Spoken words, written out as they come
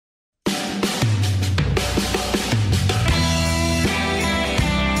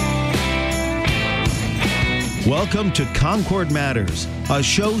Welcome to Concord Matters, a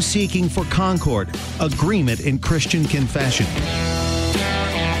show seeking for concord, agreement in Christian confession.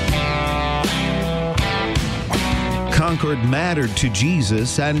 Concord mattered to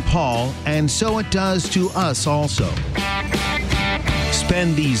Jesus and Paul, and so it does to us also.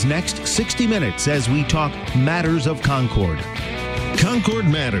 Spend these next 60 minutes as we talk matters of Concord. Concord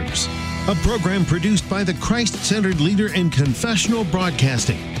Matters, a program produced by the Christ-centered leader in confessional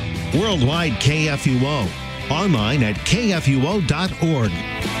broadcasting. Worldwide KFUO. Online at kfuo.org.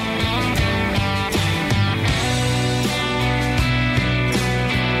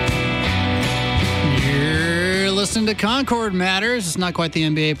 You're listening to Concord Matters. It's not quite the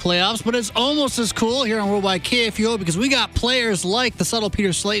NBA playoffs, but it's almost as cool here on Worldwide KFUO because we got players like the subtle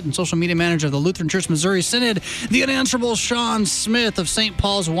Peter Slayton, social media manager of the Lutheran Church Missouri Synod, the unanswerable Sean Smith of St.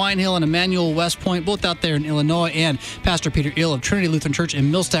 Paul's Wine Hill and Emmanuel West Point, both out there in Illinois, and Pastor Peter Ill of Trinity Lutheran Church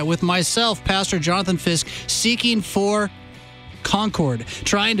in Millstadt with myself, Pastor Jonathan Fisk, seeking for concord,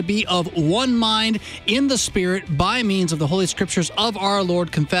 trying to be of one mind in the Spirit by means of the Holy Scriptures of our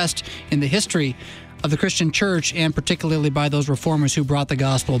Lord confessed in the history of the Christian church, and particularly by those reformers who brought the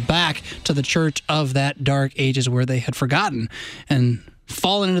gospel back to the church of that dark ages where they had forgotten and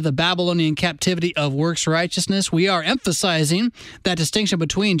fallen into the Babylonian captivity of works righteousness. We are emphasizing that distinction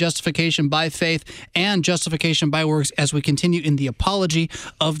between justification by faith and justification by works as we continue in the apology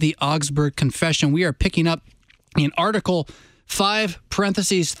of the Augsburg Confession. We are picking up in Article 5,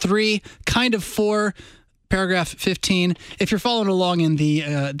 parentheses 3, kind of 4, paragraph 15. If you're following along in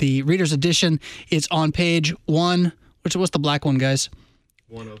the Reader's Edition, it's on page 1. What's the black one, guys?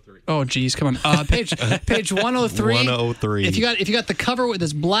 103. Oh, geez, come on. Page 103. 103. If you got the cover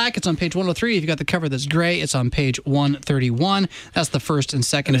that's black, it's on page 103. If you got the cover that's gray, it's on page 131. That's the first and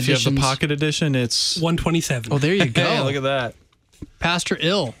second and if editions. you have the pocket edition, it's 127. Oh, there you go. Hey, look at that. Pastor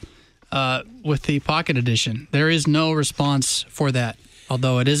Ill with the pocket edition. There is no response for that,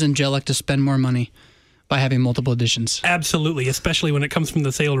 although it is angelic to spend more money by having multiple editions. Absolutely, especially when it comes from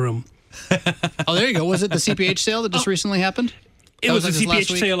the sale room. Oh, there you go. Was it the CPH sale that just recently happened? It was like a this last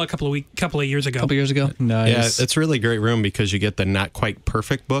CPH week? sale a couple of years ago. A couple years ago. Nice. Yeah, it's a really great room because you get the Not Quite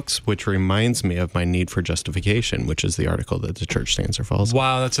Perfect books, which reminds me of my need for justification, which is the article that the church stands or falls on.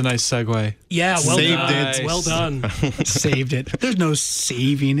 Wow, that's a nice segue. Yeah, well Saved done. it. Well done. Saved it. There's no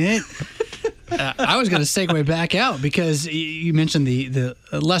saving it. I was going to segue back out because you mentioned the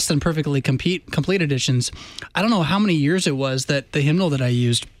less than perfectly complete editions. I don't know how many years it was that the hymnal that I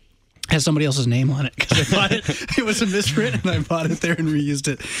used has somebody else's name on it because I bought it. It was a misprint, and I bought it there and reused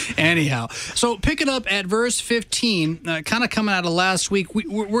it. Anyhow, so pick it up at verse 15, kind of coming out of last week.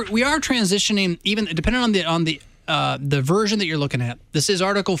 We are transitioning, even depending on the version that you're looking at. This is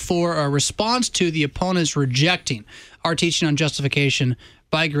Article 4, a response to the opponents rejecting our teaching on justification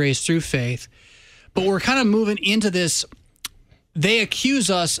by grace through faith. But we're kind of moving into this. They accuse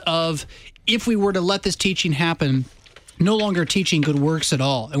us of, if we were to let this teaching happen, no longer teaching good works at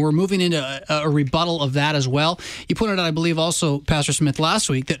all. And we're moving into a rebuttal of that as well. You pointed out, I believe, also, Pastor Smith, last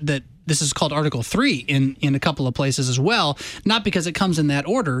week, that this is called Article 3 in a couple of places as well, not because it comes in that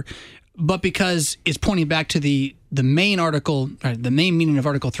order, but because it's pointing back to the main article, or the main meaning of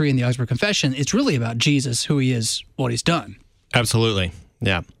Article 3 in the Augsburg Confession. It's really about Jesus, who he is, what he's done. Absolutely.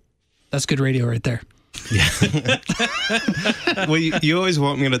 Yeah. That's good radio right there. Well, you always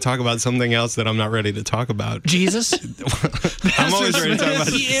want me to talk about something else that I'm not ready to talk about. Jesus? I'm always ready to talk about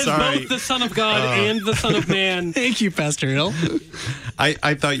He is Sorry. both the Son of God and the Son of Man. Thank you, Pastor Hill.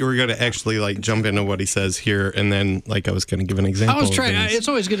 I thought you were going to actually jump into what he says here, and then I was going to give an example. I was trying. of things. It's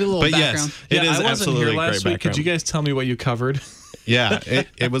always good to do a little But background. yes, it is I wasn't absolutely here a last great week. Could background. you guys tell me what you covered? Yeah,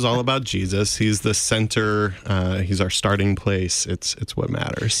 it was all about Jesus. He's the center. He's our starting place. It's what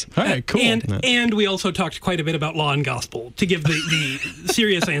matters. All right, cool. And we also talked quite a bit about law and gospel to give the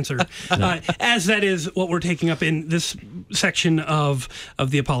serious answer, as that is what we're taking up in this section of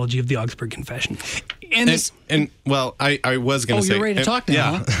the apology of the Augsburg Confession. And well, I was going to say. you're ready to talk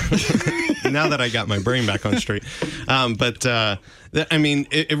now, Yeah. Now that I got my brain back on straight.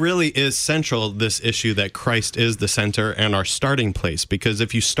 It really is central, this issue that Christ is the center and our starting place, because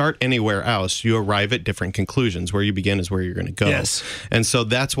if you start anywhere else, you arrive at different conclusions. Where you begin is where you're going to go. Yes. And so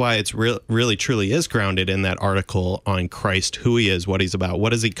that's why it's really, truly is grounded in that article on Christ, who he is, what he's about, what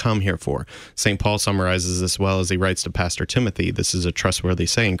does he come here for? St. Paul summarizes this well as he writes to Pastor Timothy. This is a trustworthy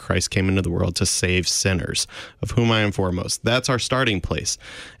saying: Christ came into the world to save sinners, of whom I am foremost. That's our starting place.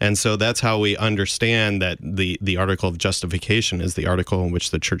 And so that's how we understand that the article of justification is the the article in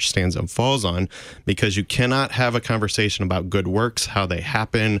which the church stands and falls on, because you cannot have a conversation about good works, how they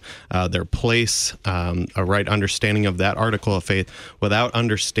happen, their place, a right understanding of that article of faith, without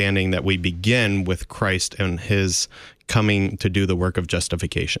understanding that we begin with Christ and his coming to do the work of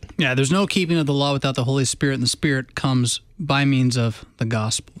justification. Yeah, there's no keeping of the law without the Holy Spirit, and the Spirit comes by means of the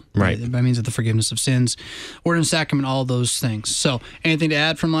gospel. Right. By means of the forgiveness of sins, word and sacrament, all those things. So, anything to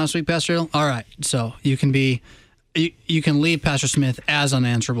add from last week, Pastor Hill? All right. So, you can leave Pastor Smith as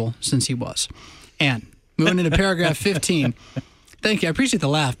unanswerable since he was. And moving into paragraph 15. Thank you. I appreciate the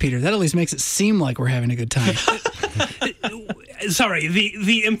laugh, Peter. That at least makes it seem like we're having a good time. Sorry,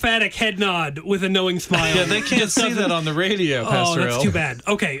 the emphatic head nod with a knowing smile. Yeah, they can't see that on the radio, Pastor Oh, that's Hill. too bad.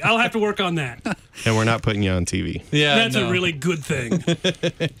 Okay, I'll have to work on that. And we're not putting you on TV. Yeah, That's no. a really good thing.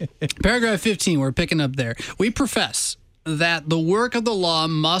 Paragraph 15, we're picking up there. We profess that the work of the law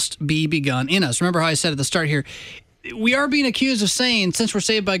must be begun in us. Remember how I said at the start here, we are being accused of saying, since we're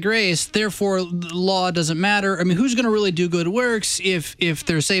saved by grace, therefore the law doesn't matter. I mean, who's going to really do good works if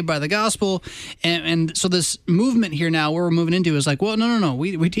they're saved by the gospel? And so this movement here now, where we're moving into, is like, well, no.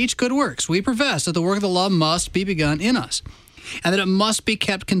 We teach good works. We profess that the work of the law must be begun in us, and that it must be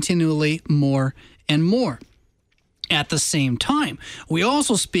kept continually more and more. At the same time, we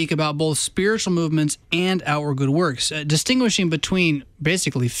also speak about both spiritual movements and outward good works, distinguishing between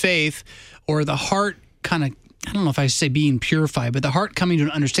basically faith, or the heart kind of, I don't know if I say being purified, but the heart coming to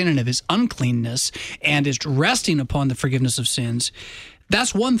an understanding of its uncleanness and is resting upon the forgiveness of sins.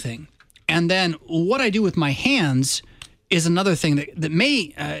 That's one thing. And then what I do with my hands is another thing that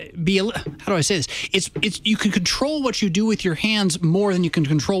may be, how do I say this? It's you can control what you do with your hands more than you can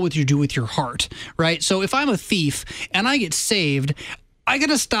control what you do with your heart, right? So if I'm a thief and I get saved, I got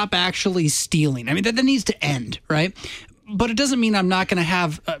to stop actually stealing. I mean, that needs to end, right? But it doesn't mean I'm not going to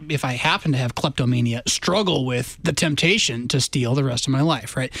have, if I happen to have kleptomania, struggle with the temptation to steal the rest of my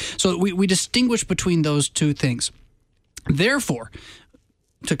life, right? So we distinguish between those two things. Therefore,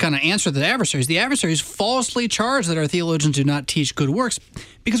 to kind of answer the adversaries falsely charge that our theologians do not teach good works,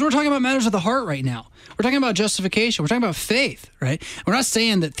 because we're talking about matters of the heart right now. We're talking about justification. We're talking about faith, right? We're not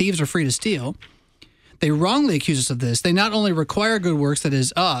saying that thieves are free to steal. They wrongly accuse us of this. They not only require good works, that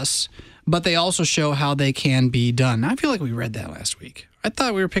is us, but they also show how they can be done. I feel like we read that last week. I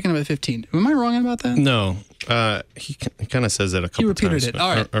thought we were picking up at 15. Am I wrong about that? No, he kind of says it a couple times. He repeated it.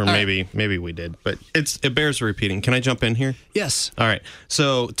 All right. Or maybe we did, but it bears repeating. Can I jump in here? Yes. All right.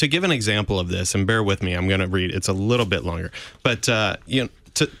 So to give an example of this, and bear with me, I'm going to read. It's a little bit longer, but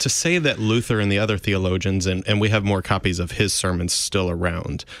to say that Luther and the other theologians, and we have more copies of his sermons still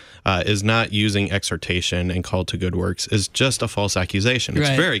around, is not using exhortation and call to good works is just a false accusation. It's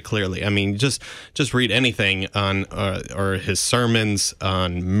Right. very clearly. I mean, just read anything on or his sermons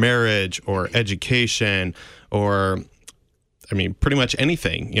on marriage or education, or I mean, pretty much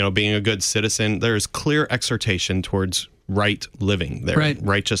anything. Being a good citizen. There is clear exhortation towards right living there, Right.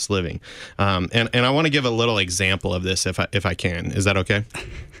 righteous living. And I want to give a little example of this if I can. Is that okay?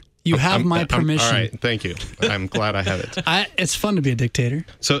 You have my permission. All right, thank you. I'm glad I have it. It's fun to be a dictator.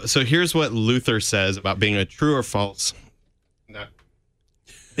 So here's what Luther says about being a true or false. No.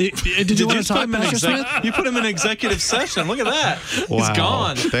 Did you want to talk, Pastor Smith? You put him in executive session. Look at that. He's Wow.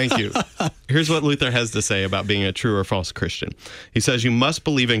 gone. Thank you. Here's what Luther has to say about being a true or false Christian. He says, you must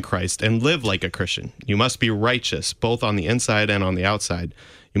believe in Christ and live like a Christian. You must be righteous, both on the inside and on the outside.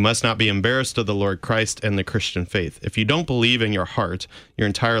 You must not be embarrassed of the Lord Christ and the Christian faith. If you don't believe in your heart, your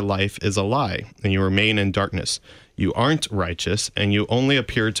entire life is a lie, and you remain in darkness. You aren't righteous, and you only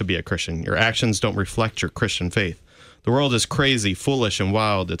appear to be a Christian. Your actions don't reflect your Christian faith. The world is crazy, foolish, and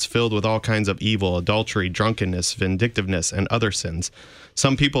wild. It's filled with all kinds of evil, adultery, drunkenness, vindictiveness, and other sins.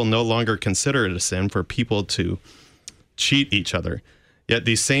 Some people no longer consider it a sin for people to cheat each other. Yet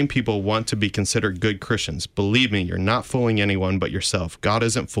these same people want to be considered good Christians. Believe me, you're not fooling anyone but yourself. God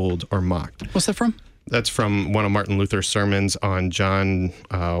isn't fooled or mocked. What's that from? That's from one of Martin Luther's sermons on John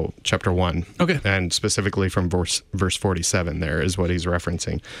chapter 1. Okay. And specifically from verse 47 there is what he's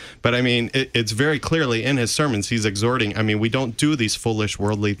referencing. But I mean, it's very clearly in his sermons, he's exhorting, I mean, we don't do these foolish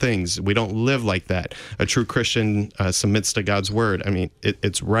worldly things. We don't live like that. A true Christian submits to God's word. I mean,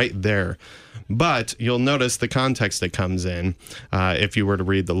 it's right there. But you'll notice the context that comes in if you were to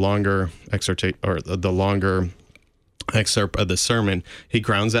read the longer excerpt of the sermon. He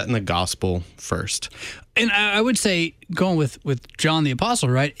grounds that in the gospel first. And I would say, going with John the Apostle,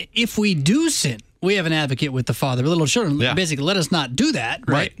 right? If we do sin, we have an advocate with the Father. Little children, Yeah. basically, let us not do that,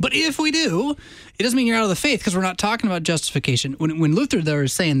 right? Right. But if we do, it doesn't mean you're out of the faith, because we're not talking about justification. When Luther, though,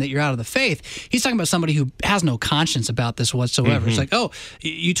 is saying that you're out of the faith, he's talking about somebody who has no conscience about this whatsoever. It's like, oh,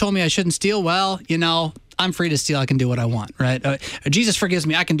 you told me I shouldn't steal? Well, I'm free to steal, I can do what I want, right? Jesus forgives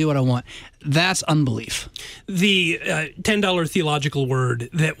me, I can do what I want. That's unbelief. The $10 theological word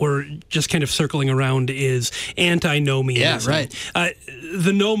that we're just kind of circling around is antinomianism. Yeah, right.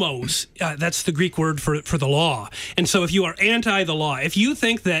 The nomos, that's the Greek word for the law. And so if you are anti the law, if you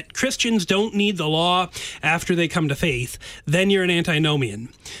think that Christians don't need the law after they come to faith, then you're an antinomian.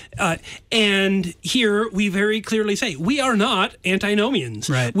 And here we very clearly say, we are not antinomians.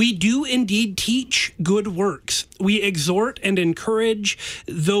 Right. We do indeed teach good works. We exhort and encourage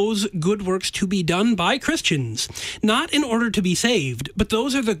those good works to be done by Christians, not in order to be saved, but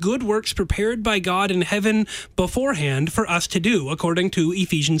those are the good works prepared by God in heaven beforehand for us to do, according to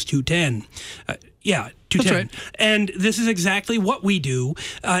Ephesians 2:10. 2:10. Right. And this is exactly what we do.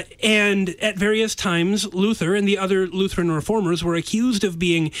 And at various times, Luther and the other Lutheran reformers were accused of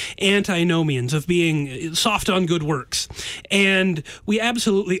being antinomians, of being soft on good works. And we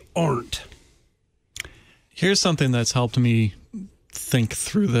absolutely aren't. Here's something that's helped me think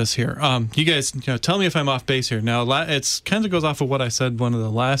through this here. You guys, tell me if I'm off base here. Now, it's kind of goes off of what I said one of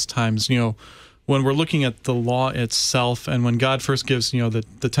the last times, when we're looking at the law itself and when God first gives,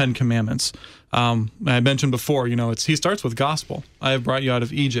 the 10 Commandments. I mentioned before, he starts with gospel. I have brought you out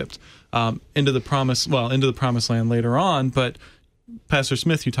of Egypt into the promised land later on, but Pastor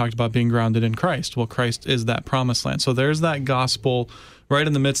Smith, you talked about being grounded in Christ. Well, Christ is that promised land. So there's that gospel right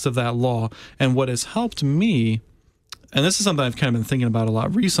in the midst of that law. And what has helped me, and this is something I've kind of been thinking about a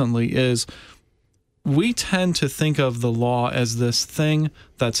lot recently, is we tend to think of the law as this thing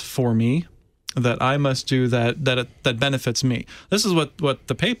that's for me, that I must do that benefits me. This is what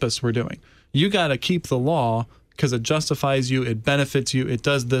the papists were doing. You got to keep the law because it justifies you, it benefits you, it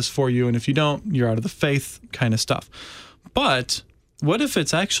does this for you, and if you don't, you're out of the faith kind of stuff. But what if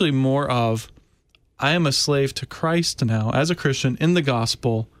it's actually more of, I am a slave to Christ now, as a Christian in the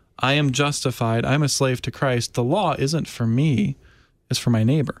gospel, I am justified, I'm a slave to Christ. The law isn't for me, it's for my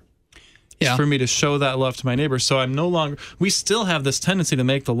neighbor. Yeah. It's for me to show that love to my neighbor. So I'm no longer, we still have this tendency to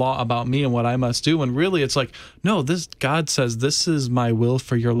make the law about me and what I must do, when really it's like, no, God says, this is my will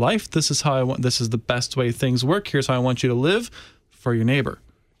for your life. This is how I want, this is the best way things work. Here's how I want you to live for your neighbor.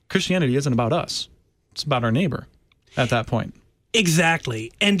 Christianity isn't about us. It's about our neighbor at that point.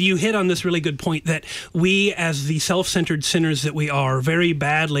 Exactly. And you hit on this really good point that we, as the self-centered sinners that we are, very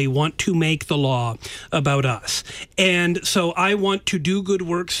badly want to make the law about us. And so I want to do good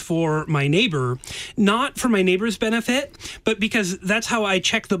works for my neighbor, not for my neighbor's benefit, but because that's how I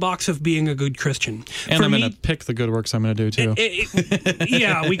check the box of being a good Christian. And I'm going to pick the good works I'm going to do too.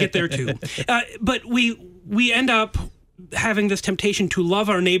 Yeah, we get there too. But we end up having this temptation to love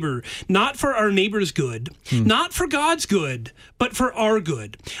our neighbor, not for our neighbor's good, not for God's good, but for our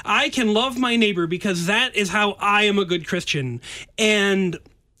good. I can love my neighbor because that is how I am a good Christian. And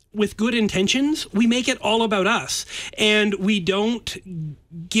with good intentions, we make it all about us. And we don't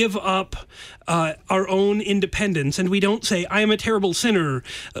give up our own independence, and we don't say, I am a terrible sinner.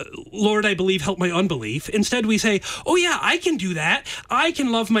 Lord, I believe, help my unbelief. Instead, we say, oh yeah, I can do that. I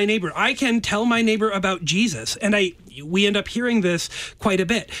can love my neighbor. I can tell my neighbor about Jesus. And we end up hearing this quite a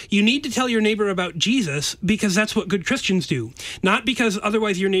bit. You need to tell your neighbor about Jesus because that's what good Christians do. Not because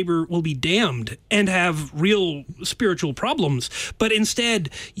otherwise your neighbor will be damned and have real spiritual problems, but instead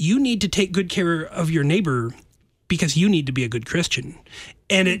you need to take good care of your neighbor because you need to be a good Christian.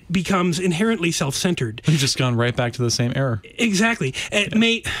 And it becomes inherently self-centered. We've just gone right back to the same error. Exactly.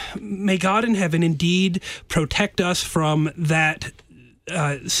 May God in heaven indeed protect us from that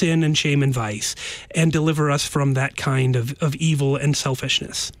sin and shame and vice, and deliver us from that kind of evil and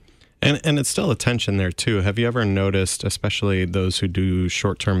selfishness. And it's still a tension there, too. Have you ever noticed, especially those who do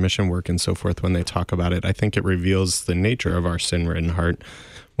short-term mission work and so forth, when they talk about it, I think it reveals the nature of our sin-ridden heart,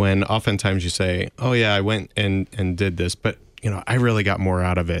 when oftentimes you say, oh, yeah, I went and did this, but, I really got more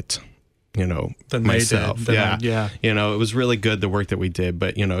out of it, than myself. Yeah. It was really good, the work that we did,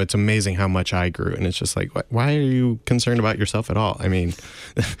 but, it's amazing how much I grew. And it's just like, why are you concerned about yourself at all? I mean,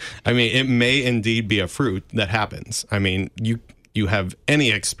 it may indeed be a fruit that happens. I mean, you have any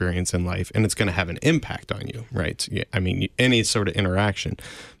experience in life and it's going to have an impact on you, right? I mean, any sort of interaction.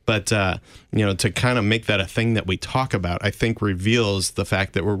 But, to kind of make that a thing that we talk about, I think reveals the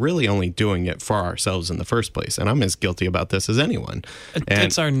fact that we're really only doing it for ourselves in the first place. And I'm as guilty about this as anyone.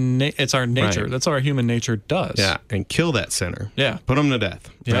 It's our nature. Right. That's what our human nature does. Yeah, and kill that sinner. Yeah. Put him to death,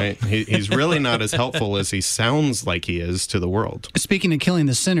 right? He's really not as helpful as he sounds like he is to the world. Speaking of killing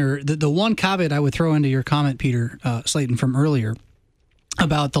the sinner, the one caveat I would throw into your comment, Peter Slayton, from earlier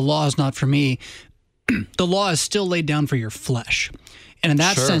about the law is not for me, the law is still laid down for your flesh. And in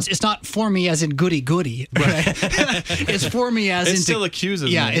that Sure. sense, it's not for me as in goody-goody. Right? It's for me as It in... still accuses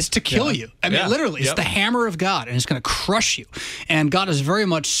me. Yeah, it's to kill you. I mean, Yeah. literally, it's Yep. the hammer of God, and it's going to crush you. And God has very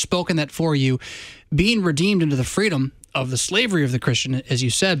much spoken that for you. Being redeemed into the freedom of the slavery of the Christian, as you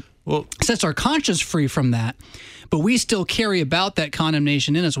said, sets our conscience free from that. But we still carry about that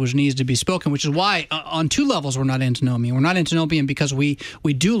condemnation in us, which needs to be spoken, which is why on two levels we're not antinomian. We're not antinomian because we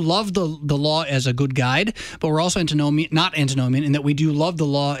do love the law as a good guide, but we're also not antinomian in that we do love the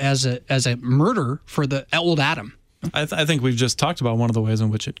law as a murder for the old Adam. I think we've just talked about one of the ways in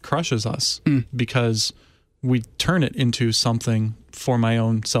which it crushes us because we turn it into something for my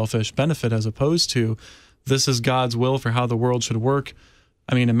own selfish benefit as opposed to this is God's will for how the world should work.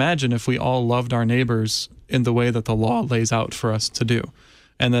 I mean, imagine if we all loved our neighbors in the way that the law lays out for us to do,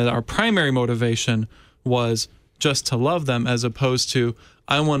 and that our primary motivation was just to love them as opposed to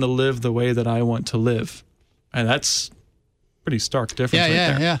I want to live the way that I want to live. And that's pretty stark difference right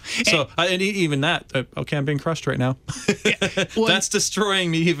there. Yeah. So, and even that, okay, I'm being crushed right now. Well, That's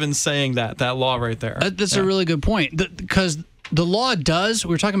destroying me even saying that law right there. That's a really good point because the law does,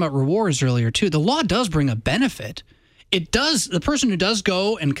 we were talking about rewards earlier too, the law does bring a benefit. It does. The person who does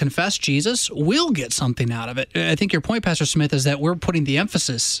go and confess Jesus will get something out of it. I think your point, Pastor Smith, is that we're putting the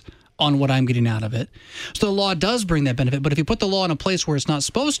emphasis on what I'm getting out of it. So the law does bring that benefit. But if you put the law in a place where it's not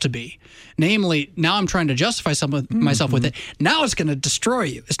supposed to be, namely, now I'm trying to justify myself with it, now it's going to destroy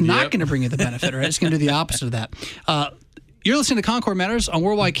you. It's not going to bring you the benefit, right? It's going to do the opposite of that. You're listening to Concord Matters on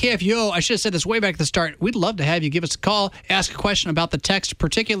Worldwide KFUO. I should have said this way back at the start. We'd love to have you give us a call, ask a question about the text,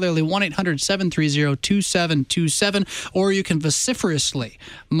 particularly 1-800-730-2727, or you can vociferously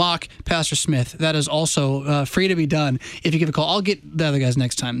mock Pastor Smith. That is also free to be done if you give a call. I'll get the other guys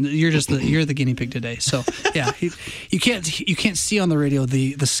next time. You're the guinea pig today. So yeah, you can't see on the radio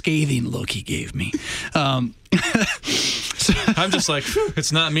the scathing look he gave me. I'm just like,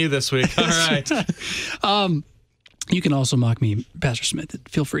 it's not me this week. All right. You can also mock me, Pastor Smith.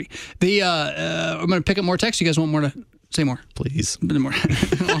 Feel free. I'm going to pick up more text. You guys want more to say more? Please. More.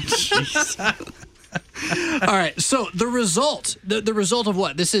 Oh, jeez. All right. So the result of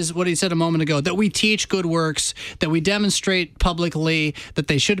what? This is what he said a moment ago, that we teach good works, that we demonstrate publicly that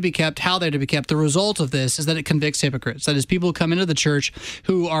they should be kept, how they're to be kept. The result of this is that it convicts hypocrites. That is, people who come into the church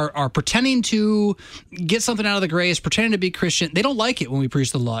who are pretending to get something out of the grace, pretending to be Christian. They don't like it when we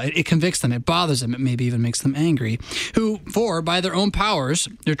preach the law. It convicts them. It bothers them. It maybe even makes them angry. By their own powers,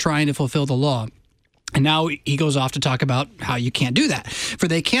 they're trying to fulfill the law. And now he goes off to talk about how you can't do that. For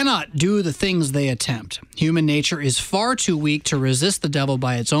they cannot do the things they attempt. Human nature is far too weak to resist the devil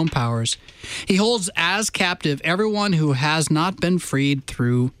by its own powers. He holds as captive everyone who has not been freed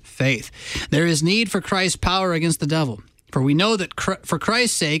through faith. There is need for Christ's power against the devil. For we know that for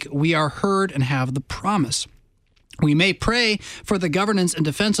Christ's sake we are heard and have the promise. We may pray for the governance and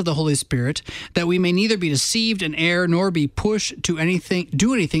defense of the Holy Spirit, that we may neither be deceived in error nor be pushed to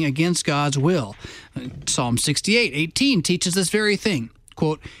do anything against God's will. Psalm 68:18 teaches this very thing.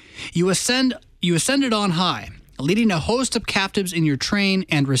 Quote, You ascended on high, leading a host of captives in your train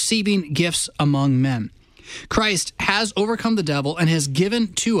and receiving gifts among men. Christ has overcome the devil and has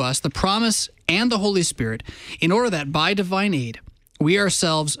given to us the promise and the Holy Spirit in order that by divine aid, we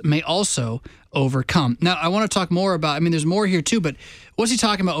ourselves may also overcome. Now, I want to talk more about, there's more here too, but what's he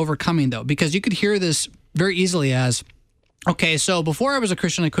talking about overcoming though? Because you could hear this very easily as, okay, so before I was a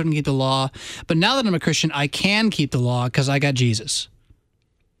Christian, I couldn't keep the law, but now that I'm a Christian, I can keep the law because I got Jesus.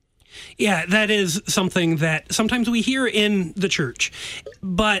 Yeah, that is something that sometimes we hear in the church,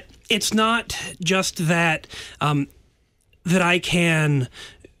 but it's not just that, that I can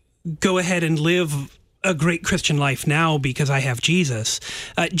go ahead and live a great Christian life now because I have Jesus.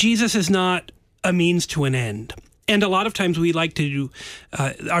 Jesus is not a means to an end. And a lot of times we like to,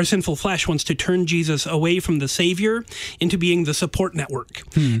 our sinful flesh wants to turn Jesus away from the Savior into being the support network.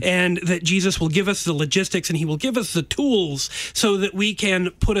 And that Jesus will give us the logistics and he will give us the tools so that we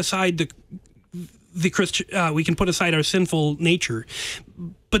can put aside we can put aside our sinful nature.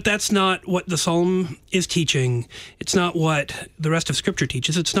 But that's not what the Psalm is teaching. It's not what the rest of Scripture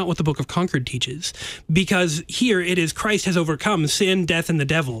teaches. It's not what the Book of Concord teaches. Because here it is Christ has overcome sin, death, and the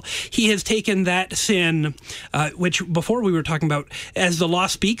devil. He has taken that sin, which before we were talking about, as the law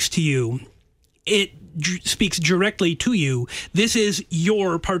speaks to you, it speaks directly to you. This is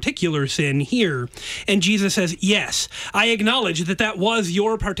your particular sin here. And Jesus says, yes, I acknowledge that that was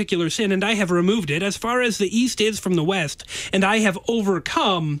your particular sin, and I have removed it as far as the east is from the west, and I have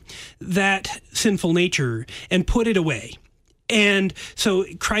overcome that sinful nature and put it away. And so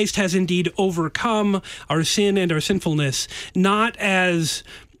Christ has indeed overcome our sin and our sinfulness, not as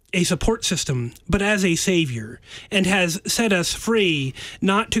a support system, but as a savior, and has set us free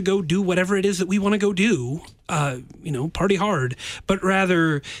not to go do whatever it is that we want to go do, party hard, but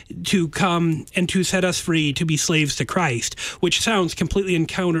rather to come and to set us free to be slaves to Christ, which sounds completely and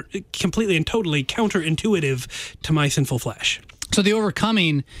totally counterintuitive to my sinful flesh. So the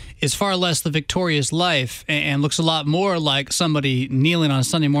overcoming is far less the victorious life and looks a lot more like somebody kneeling on a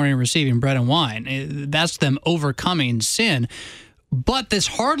Sunday morning and receiving bread and wine. That's them overcoming sin. But this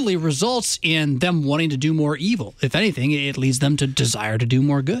hardly results in them wanting to do more evil. If anything, it leads them to desire to do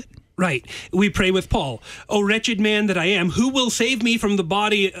more good. Right. We pray with Paul, "O wretched man that I am, who will save me from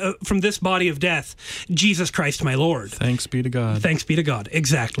this body of death? Jesus Christ my Lord." Thanks be to God. Thanks be to God.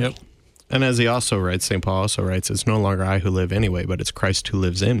 Exactly. Yep. And as he also writes, St. Paul also writes, it's no longer I who live anyway, but it's Christ who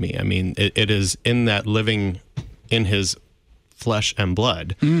lives in me. I mean, it is in that living in his flesh and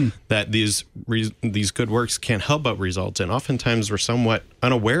blood that these good works can't help but result in. Oftentimes we're somewhat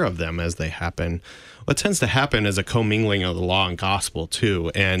unaware of them as they happen. What tends to happen is a commingling of the law and gospel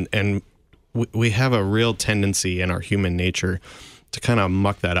too, and we have a real tendency in our human nature to kind of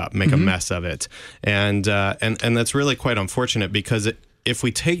muck that up, make a mess of it, and that's really quite unfortunate, because if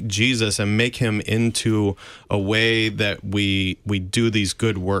we take Jesus and make him into a way that we do these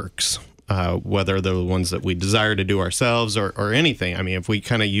good works, whether they're the ones that we desire to do ourselves or anything. I mean, if we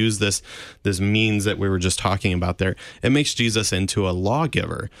kind of use this means that we were just talking about there, it makes Jesus into a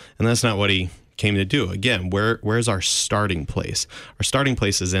lawgiver. And that's not what he came to do. Again, where's our starting place? Our starting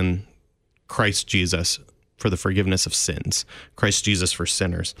place is in Christ Jesus for the forgiveness of sins, Christ Jesus for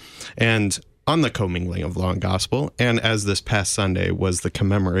sinners. And on the commingling of law and gospel, and as this past Sunday was the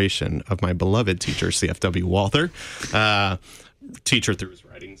commemoration of my beloved teacher, CFW Walther, teacher through his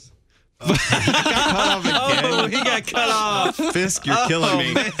writings. He got cut off again. Oh, he got cut off. Fisk, you're killing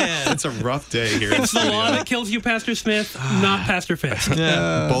me. Man. It's a rough day here. It's the law that kills you, Pastor Smith, not Pastor Fisk.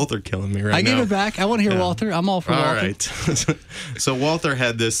 Both are killing me right now. I give it back. I want to hear Walther. I'm all for Walther. All right. So Walther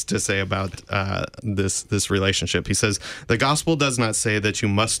had this to say about this relationship. He says, "The gospel does not say that you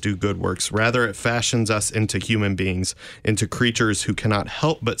must do good works. Rather, it fashions us into human beings, into creatures who cannot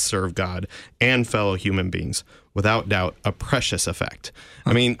help but serve God and fellow human beings. Without doubt, a precious effect."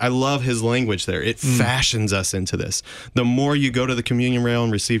 I mean, I love his language there. It fashions us into this. The more you go to the communion rail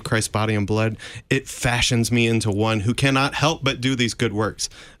and receive Christ's body and blood, it fashions me into one who cannot help but do these good works.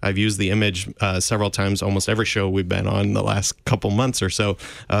 I've used the image several times, almost every show we've been on the last couple months or so,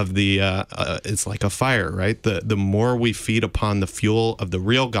 of it's like a fire, right? The more we feed upon the fuel of the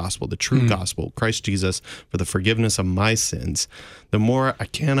real gospel, the true gospel, Christ Jesus for the forgiveness of my sins, the more I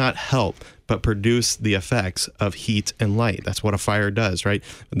cannot help but produce the effects of heat and light. That's what a fire does, right?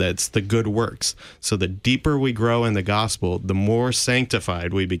 That's the good works. So the deeper we grow in the gospel, the more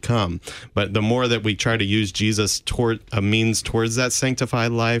sanctified we become. But the more that we try to use Jesus toward a means towards that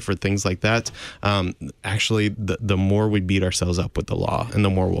sanctified life or things like that, actually, the more we beat ourselves up with the law and the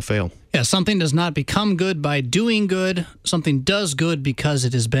more we'll fail. Yeah, something does not become good by doing good. Something does good because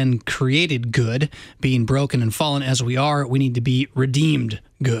it has been created good. Being broken and fallen as we are, we need to be redeemed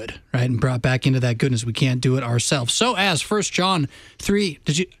good, right? And brought back into that goodness. We can't do it ourselves. So as 1 John 3,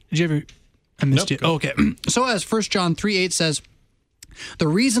 did you ever, I missed you. Oh, okay. So as 1 John 3:8 says, "The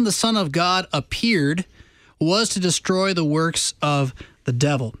reason the Son of God appeared was to destroy the works of the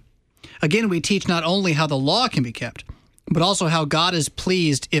devil." Again, we teach not only how the law can be kept, but also how God is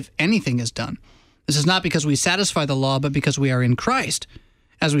pleased if anything is done. This is not because we satisfy the law, but because we are in Christ,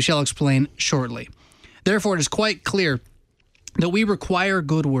 as we shall explain shortly. Therefore, it is quite clear that we require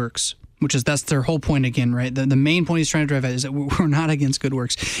good works, that's their whole point again, right? The main point he's trying to drive at is that we're not against good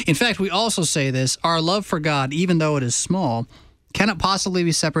works. In fact, we also say this: our love for God, even though it is small, cannot possibly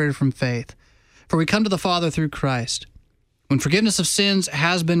be separated from faith. For we come to the Father through Christ. When forgiveness of sins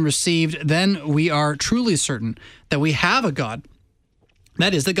has been received, then we are truly certain that we have a God.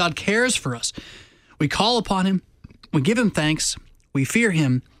 That is, that God cares for us. We call upon him, we give him thanks, we fear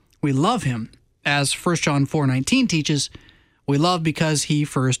him, we love him. As 1 John 4:19 teaches, we love because he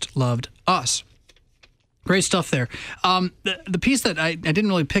first loved us. Great stuff there. The piece that I didn't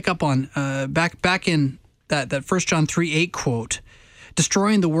really pick up on back in that 1 John 3:8 quote,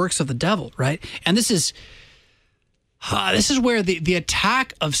 destroying the works of the devil, right? And this is where the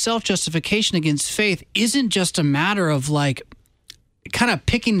attack of self-justification against faith isn't just a matter of like kind of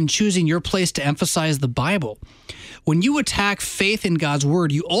picking and choosing your place to emphasize the Bible. When you attack faith in God's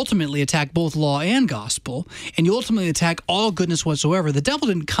word, you ultimately attack both law and gospel, and you ultimately attack all goodness whatsoever. The devil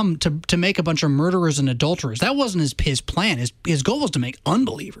didn't come to make a bunch of murderers and adulterers. That wasn't his plan. His goal was to make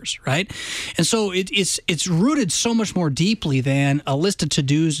unbelievers, right? And so it's rooted so much more deeply than a list of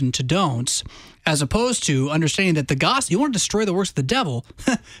to-dos and to-don'ts. as opposed to understanding that the gospel, you want to destroy the works of the devil,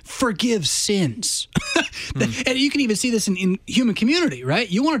 forgive sins. And you can even see this in human community, right?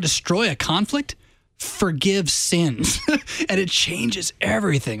 You want to destroy a conflict, forgive sins. And it changes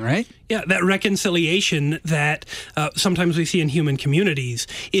everything, right? Yeah, that reconciliation that sometimes we see in human communities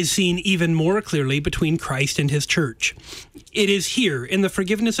is seen even more clearly between Christ and his church. It is here, in the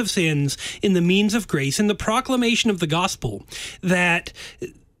forgiveness of sins, in the means of grace, in the proclamation of the gospel, that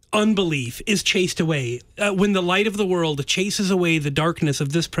unbelief is chased away, when the light of the world chases away the darkness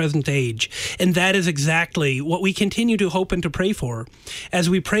of this present age. And that is exactly what we continue to hope and to pray for. As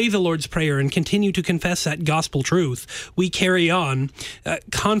we pray the Lord's Prayer and continue to confess that gospel truth, we carry on,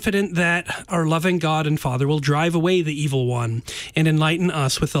 confident that our loving God and Father will drive away the evil one and enlighten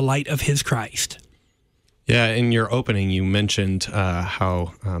us with the light of his Christ. Yeah, in your opening, you mentioned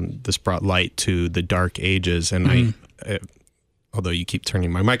how this brought light to the dark ages, and although you keep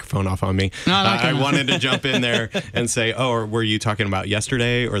turning my microphone off on me, I wanted to jump in there and say, or were you talking about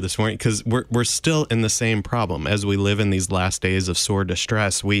yesterday or this morning? Because we're still in the same problem as we live in these last days of sore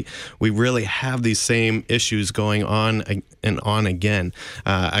distress. We really have these same issues going on and on again.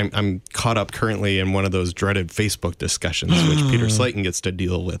 I'm caught up currently in one of those dreaded Facebook discussions, which Peter Slayton gets to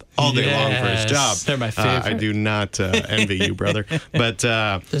deal with all day long for his job. They're my favorite. I do not envy you, brother. But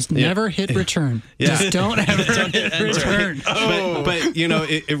just never hit return. Yeah. Just don't ever hit return. But you know,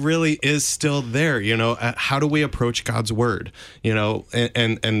 it really is still there. You know, how do we approach God's word? You know,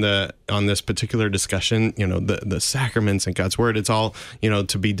 and on this particular discussion, you know, the sacraments and God's word, it's all, you know,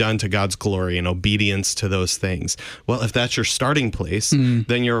 to be done to God's glory and obedience to those things. Well, if that's your starting place,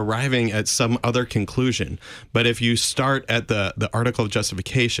 then you're arriving at some other conclusion. But if you start at the article of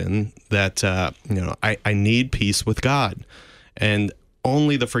justification that you know, I need peace with God, and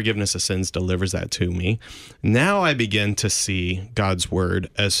only the forgiveness of sins delivers that to me. Now I begin to see God's word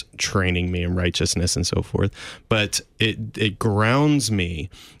as training me in righteousness and so forth. But it grounds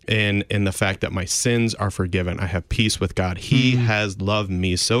me in the fact that my sins are forgiven. I have peace with God. He has loved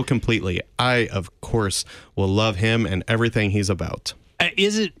me so completely. I, of course, will love him and everything he's about.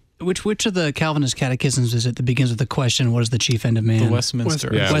 Is it which of the Calvinist catechisms is it that begins with the question, what is the chief end of man? The Westminster.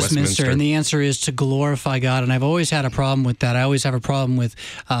 Yeah, Westminster. And the answer is to glorify God. And I've always had a problem with that. I always have a problem with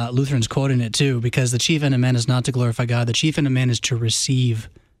Lutherans quoting it too, because the chief end of man is not to glorify God. The chief end of man is to receive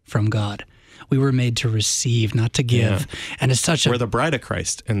from God. We were made to receive, not to give. Yeah. And it's such We're the bride of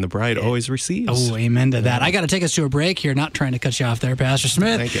Christ, and the bride always receives. Oh, amen to that. I got to take us to a break here. Not trying to cut you off there, Pastor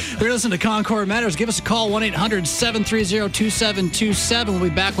Smith. Thank you. We're listening to Concord Matters. Give us a call, 1-800-730-2727. We'll be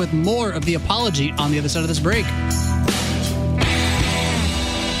back with more of the apology on the other side of this break.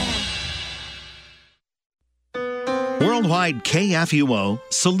 Worldwide KFUO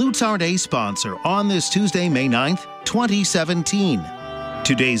salutes our day sponsor on this Tuesday, May 9th, 2017.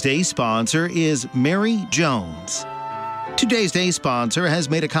 Today's day sponsor is Mary Jones. Today's day sponsor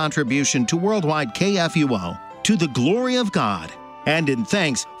has made a contribution to Worldwide KFUO to the glory of God and in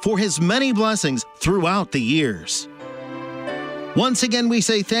thanks for his many blessings throughout the years. Once again, we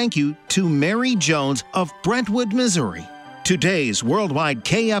say thank you to Mary Jones of Brentwood, Missouri, today's Worldwide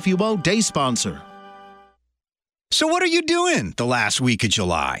KFUO day sponsor. So what are you doing the last week of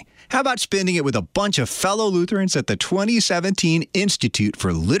July? How about spending it with a bunch of fellow Lutherans at the 2017 Institute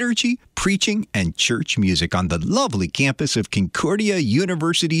for Liturgy, Preaching, and Church Music on the lovely campus of Concordia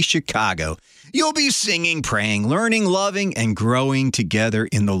University, Chicago? You'll be singing, praying, learning, loving, and growing together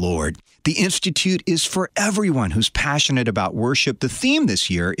in the Lord. The Institute is for everyone who's passionate about worship. The theme this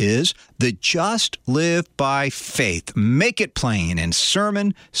year is The Just Live by Faith. Make it plain in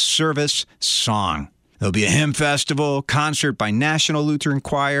sermon, service, song. There'll be a hymn festival, concert by National Lutheran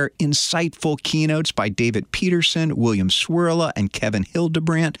Choir, insightful keynotes by David Peterson, William Swirla, and Kevin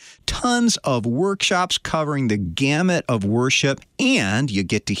Hildebrandt, tons of workshops covering the gamut of worship, and you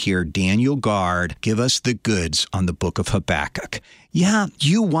get to hear Daniel Gard give us the goods on the book of Habakkuk. Yeah,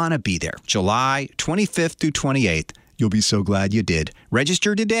 you want to be there, July 25th through 28th. You'll be so glad you did.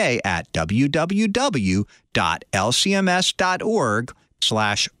 Register today at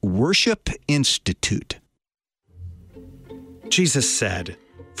www.lcms.org/Worship Institute. Jesus said,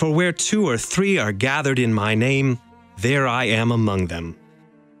 "For where 2 or 3 are gathered in my name, there I am among them."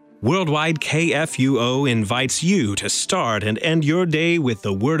 Worldwide KFUO invites you to start and end your day with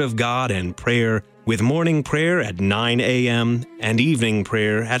the Word of God and prayer, with morning prayer at 9 a.m. and evening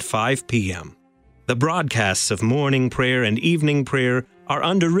prayer at 5 p.m. The broadcasts of morning prayer and evening prayer are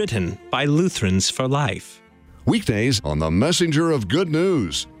underwritten by Lutherans for Life. Weekdays on the Messenger of Good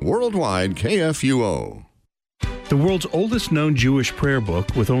News, Worldwide KFUO. The world's oldest known Jewish prayer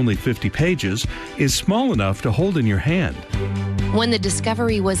book, with only 50 pages, is small enough to hold in your hand. When the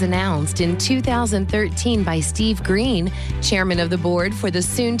discovery was announced in 2013 by Steve Green, chairman of the board for the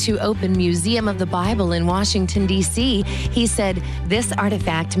soon-to-open Museum of the Bible in Washington, D.C., he said, "This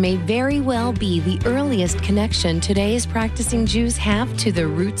artifact may very well be the earliest connection today's practicing Jews have to the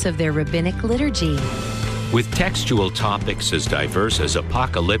roots of their rabbinic liturgy." With textual topics as diverse as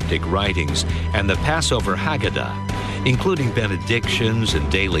apocalyptic writings and the Passover Haggadah, including benedictions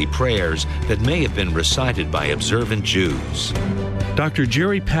and daily prayers that may have been recited by observant Jews. Dr.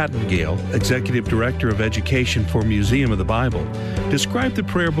 Jerry Pattengale, Executive Director of Education for Museum of the Bible, described the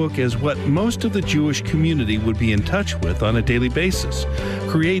prayer book as what most of the Jewish community would be in touch with on a daily basis,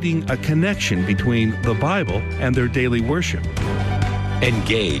 creating a connection between the Bible and their daily worship.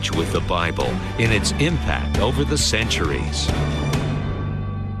 Engage with the Bible in its impact over the centuries.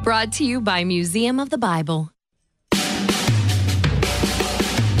 Brought to you by Museum of the Bible.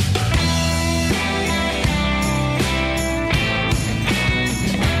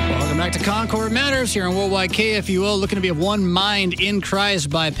 Back to Concord Matters here on Worldwide KFUO, looking to be of one mind in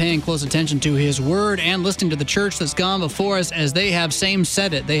Christ by paying close attention to His Word and listening to the church that's gone before us as they have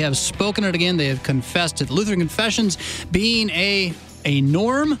said it. They have spoken it again. They have confessed it. Lutheran Confessions being a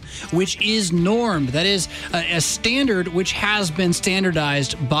norm which is normed. That is a standard which has been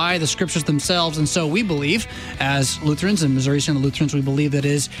standardized by the scriptures themselves. And so we believe, as Lutherans and Missouri Synod Lutherans, we believe that it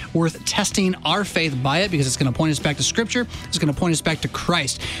is worth testing our faith by it because it's going to point us back to Scripture. It's going to point us back to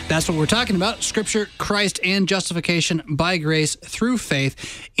Christ. That's what we're talking about. Scripture, Christ, and justification by grace through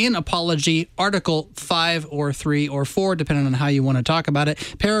faith in Apology, Article 5 or 3 or 4, depending on how you want to talk about it.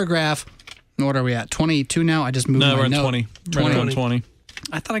 Paragraph, what are we at? 22 now? I just moved my we're note. 20. Right on 20.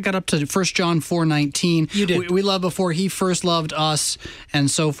 I thought I got up to 1 John 4:19. You did. We love before He first loved us,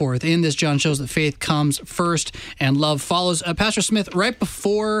 and so forth. In this, John shows that faith comes first and love follows. Pastor Smith, right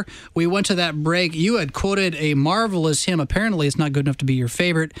before we went to that break, you had quoted a marvelous hymn. Apparently, it's not good enough to be your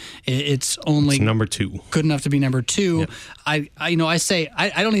favorite. It's only number 2. Good enough to be number 2. Yep. I say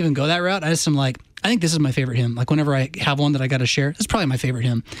I don't even go that route. I just am like, I think this is my favorite hymn. Like whenever I have one that I got to share, it's probably my favorite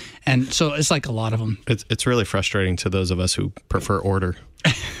hymn. And so it's like a lot of them. It's really frustrating to those of us who prefer order.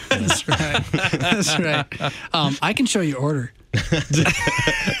 That's right. That's right. I can show you order.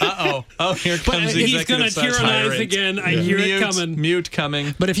 Uh-oh. Oh, here comes the he's going to tyrannize again. I hear it coming. Mute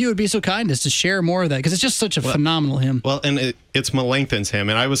coming. But if you would be so kind as to share more of that, because it's just such a phenomenal hymn. Well, and it's Melanchthon's hymn,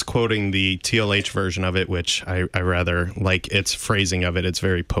 and I was quoting the TLH version of it, which I rather like its phrasing of it. It's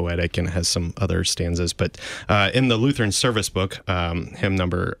very poetic and it has some other stanzas. But in the Lutheran service book, hymn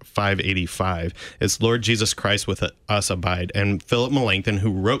number 585, it's Lord Jesus Christ with us abide. And Philip Melanchthon,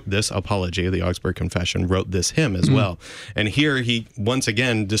 who wrote this apology, the Augsburg Confession, wrote this hymn as well. And here he once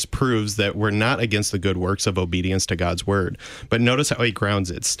again disproves that we're not against the good works of obedience to God's word. But notice how he grounds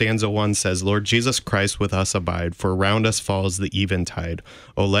it. Stanza 1 says, Lord Jesus Christ with us abide, for around us falls the eventide.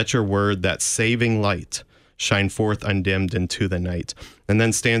 O let your word, that saving light, shine forth undimmed into the night. And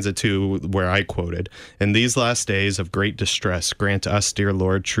then stanza 2, where I quoted, in these last days of great distress, grant us, dear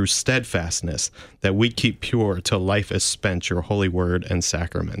Lord, true steadfastness, that we keep pure till life is spent your holy word and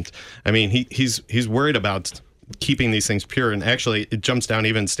sacrament. I mean, he's worried about keeping these things pure, and actually it jumps down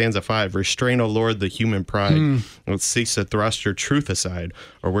even stanza 5, restrain, O Lord, the human pride, which seeks to thrust your truth aside,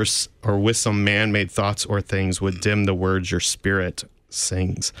 or with some man-made thoughts or things would dim the words your spirit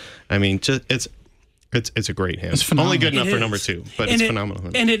sings. I mean, just it's a great hymn. Only good enough for number 2, but it's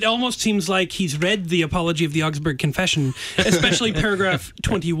phenomenal. And it almost seems like he's read the Apology of the Augsburg Confession, especially paragraph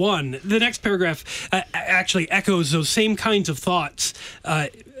 21. The next paragraph actually echoes those same kinds of thoughts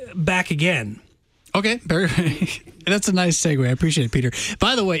back again. Okay, that's a nice segue. I appreciate it, Peter.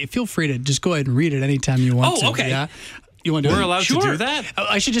 By the way, feel free to just go ahead and read it anytime you want to. Oh, okay. Yeah? You want to do We're it? allowed to do that?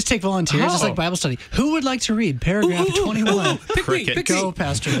 I should just take volunteers, just like Bible study. Who would like to read paragraph 21? Pick me. Go,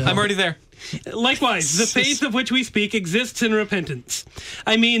 Pastor Bill. I'm already there. Likewise, the faith of which we speak exists in repentance.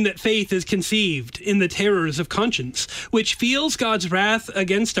 I mean that faith is conceived in the terrors of conscience, which feels God's wrath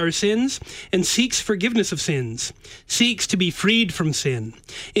against our sins and seeks forgiveness of sins, seeks to be freed from sin.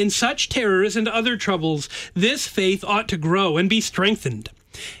 In such terrors and other troubles, this faith ought to grow and be strengthened.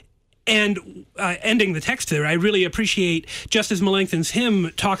 And ending the text there, I really appreciate, just as Melanchthon's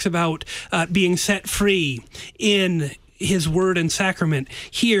hymn talks about being set free in His word and sacrament,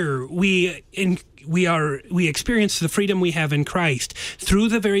 here we experience the freedom we have in Christ through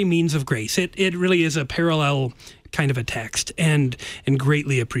the very means of grace. It really is a parallel kind of a text, and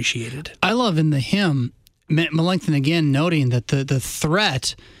greatly appreciated. I love in the hymn Melanchthon again noting that the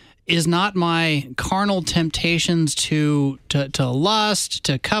threat is not my carnal temptations to lust,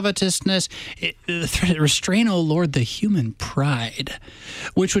 to covetousness. Restrain, O Lord, the human pride,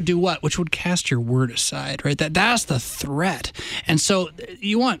 which would do what? Which would cast your word aside, right? That's the threat. And so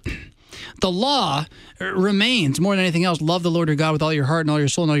you want... The law remains, more than anything else, love the Lord your God with all your heart and all your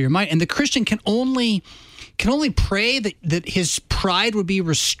soul and all your might. And the Christian can only pray that his pride would be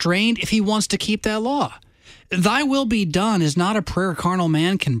restrained if he wants to keep that law. Thy will be done is not a prayer a carnal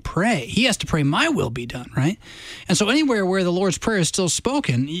man can pray. He has to pray, my will be done, right? And so anywhere where the Lord's Prayer is still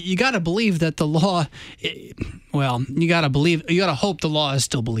spoken, you got to believe that the law, you got to hope the law is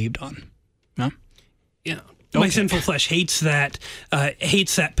still believed on. No? Yeah. My sinful flesh hates that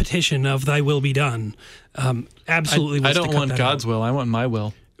petition of "Thy will be done." Absolutely, I don't want God's will. I want my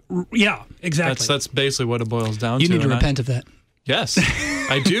will. Yeah, exactly. That's basically what it boils down to. You need to repent of that. Yes,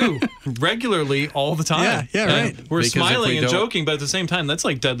 I do regularly, all the time. Yeah, right. And we're smiling and joking, but at the same time, that's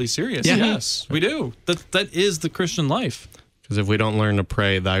like deadly serious. Yeah. Yes, we do. That is the Christian life. Because if we don't learn to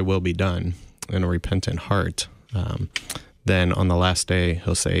pray, "Thy will be done," in a repentant heart, then on the last day,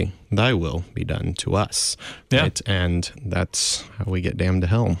 he'll say, "Thy will be done to us." Yeah. Right? And that's how we get damned to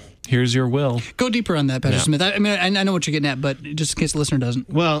hell. Here's your will. Go deeper on that, Pastor Smith. I mean, I know what you're getting at, but just in case the listener doesn't.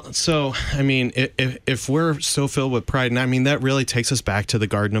 Well, so, I mean, if we're so filled with pride, and I mean, that really takes us back to the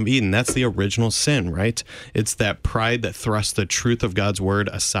Garden of Eden. That's the original sin, right? It's that pride that thrusts the truth of God's word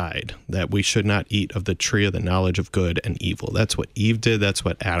aside, that we should not eat of the tree of the knowledge of good and evil. That's what Eve did. That's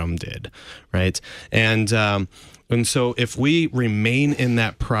what Adam did, right? And so if we remain in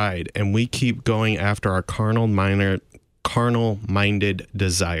that pride and we keep going after our carnal-minded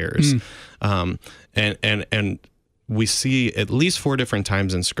desires, and we see at least 4 different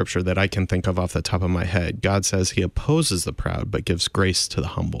times in Scripture that I can think of off the top of my head, God says he opposes the proud but gives grace to the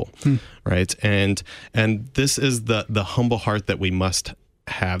humble, right? And this is the humble heart that we must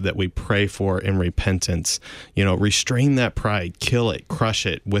have, that we pray for in repentance. Restrain that pride, kill it, crush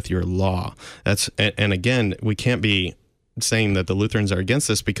it with your law. And again, we can't be saying that the Lutherans are against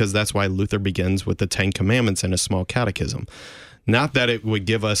this, because that's why Luther begins with the 10 Commandments in a small catechism. Not that it would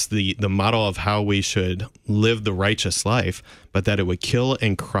give us the model of how we should live the righteous life, but that it would kill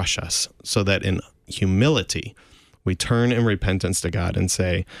and crush us, so that in humility we turn in repentance to God and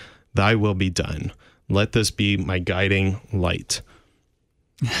say, "Thy will be done. Let this be my guiding light."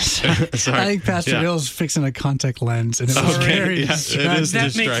 Sorry. I think Pastor Hill's fixing a contact lens, and it was very distracting. It is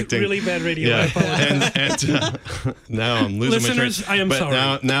that distracting. Makes really bad radio. Yeah. I apologize. And now I'm losing Listeners, my train. I am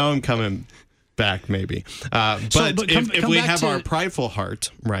sorry. Now I'm coming back, maybe. But if we have our prideful heart,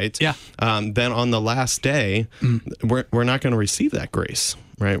 right? Yeah. Then on the last day, we're not going to receive that grace.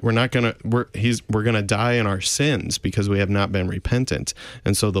 Right, we're going to die in our sins because we have not been repentant,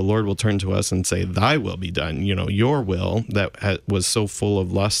 and so the Lord will turn to us and say, "Thy will be done." Your will that was so full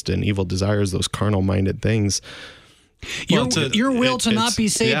of lust and evil desires, those carnal-minded things. Your will to not be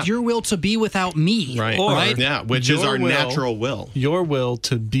saved, your will to be without me, right? Right? Yeah, which is our natural will. Your will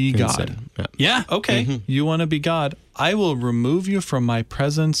to be God. Yeah. Okay. You want to be God? I will remove you from my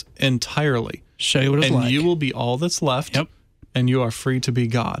presence entirely. Show you what it's like. And you will be all that's left. Yep. And you are free to be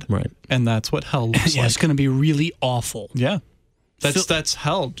God. Right. And that's what hell looks like. It's going to be really awful. Yeah. That's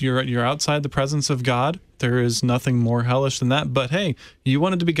hell. You're outside the presence of God. There is nothing more hellish than that. But hey, you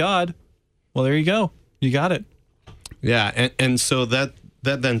wanted to be God. Well, there you go. You got it. Yeah. And so that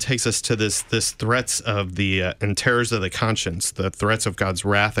then takes us to this threats of the and terrors of the conscience, the threats of God's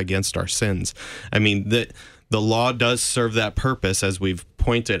wrath against our sins. I mean, the law does serve that purpose, as we've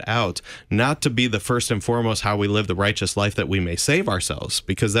pointed out, not to be the first and foremost how we live the righteous life that we may save ourselves,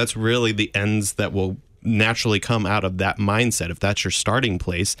 because that's really the ends that will naturally come out of that mindset. If that's your starting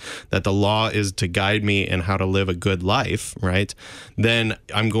place, that the law is to guide me in how to live a good life, right? Then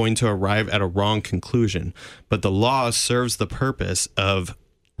I'm going to arrive at a wrong conclusion. But the law serves the purpose of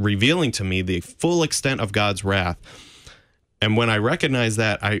revealing to me the full extent of God's wrath. And when I recognize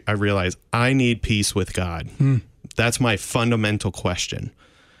that, I realize I need peace with God. That's my fundamental question.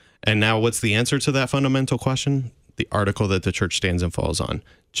 And now what's the answer to that fundamental question? The article that the church stands and falls on.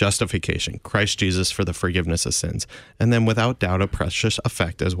 Justification, Christ Jesus for the forgiveness of sins. And then without doubt, a precious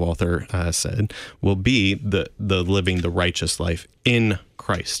effect, as Walther said, will be the living the righteous life in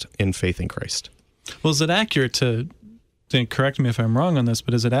Christ, in faith in Christ. Well, is it accurate to correct me if I'm wrong on this,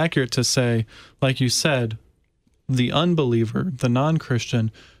 but is it accurate to say, like you said, the unbeliever, the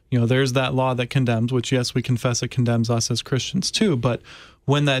non-Christian, there's that law that condemns, which, yes, we confess it condemns us as Christians too, but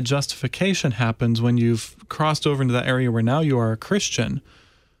when that justification happens, when you've crossed over into that area where now you are a Christian,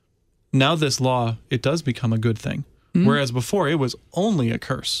 now this law, it does become a good thing. Whereas before, it was only a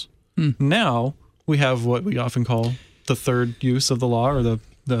curse. Now we have what we often call the third use of the law, or the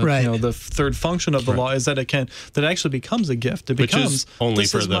Right. The third function of the law is that it actually becomes a gift. It Which becomes is only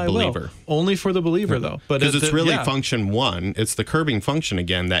this for is the my will. believer. Only for the believer, though. But Because it's really function one. It's the curbing function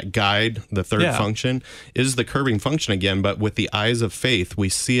again. That guide, the third function, is the curbing function again. But with the eyes of faith, we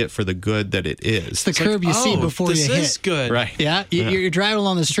see it for the good that it is. It's the curb you see before you hit. This is good. Right. Yeah, you're driving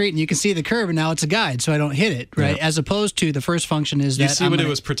along the street and you can see the curb, and now it's a guide, so I don't hit it, right? As opposed to the first function is You that see what it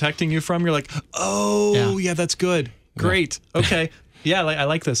was protecting you from? You're like, oh, yeah that's good. Great. Okay. Yeah, I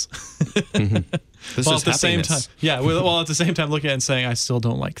like this. This while is at the same happiness. time, while at the same time looking at it and saying, I still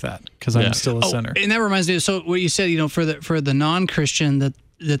don't like that because I'm still a sinner. And that reminds me. So what you said, for the non-Christian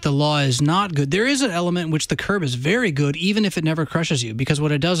that the law is not good. There is an element in which the curb is very good, even if it never crushes you, because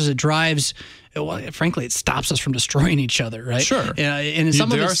what it does is it drives. Well, frankly, it stops us from destroying each other, right? Sure. And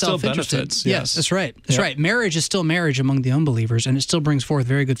some of there it's are still self-interested. benefits, Yes, that's right. That's right. Marriage is still marriage among the unbelievers, and it still brings forth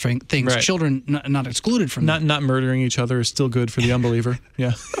very good things. Right. Children not excluded from that. Not murdering each other is still good for the unbeliever.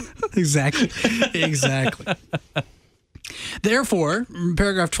 Yeah. Exactly. Therefore,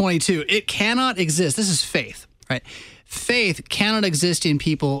 paragraph 22, it cannot exist. This is faith, right? Faith cannot exist in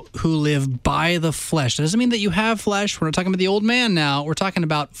people who live by the flesh. That doesn't mean that you have flesh. We're not talking about the old man now. We're talking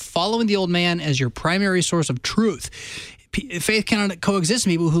about following the old man as your primary source of truth. Faith cannot coexist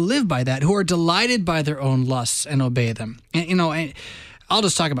in people who live by that, who are delighted by their own lusts and obey them. And, I'll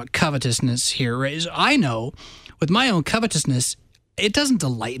just talk about covetousness here, right? I know with my own covetousness, it doesn't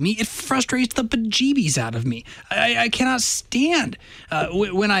delight me. It frustrates the bejeebies out of me. I cannot stand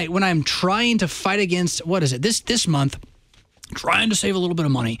when I'm trying to fight against, what is it, this month, trying to save a little bit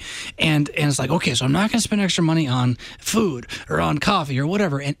of money, and it's like, okay, so I'm not going to spend extra money on food or on coffee or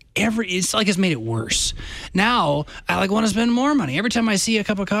whatever, and it's like it's made it worse. Now I want to spend more money. Every time I see a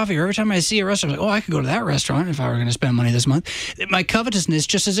cup of coffee or every time I see a restaurant, I'm like, oh, I could go to that restaurant if I were going to spend money this month. My covetousness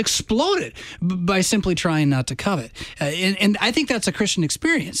just has exploded by simply trying not to covet, and I think that's a Christian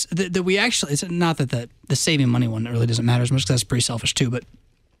experience that we actually. It's not that the saving money one really doesn't matter as much, because that's pretty selfish too, but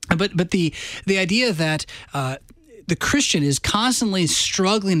the idea that the Christian is constantly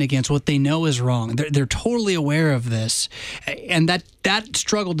struggling against what they know is wrong. They're totally aware of this, and that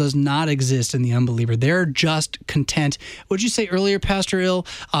struggle does not exist in the unbeliever. They're just content. What did you say earlier, Pastor Ill?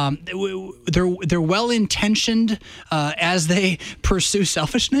 They're well-intentioned as they pursue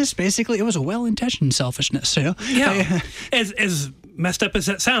selfishness. Basically, it was a well-intentioned selfishness. Yeah, as messed up as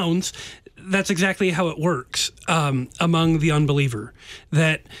that sounds, that's exactly how it works among the unbeliever.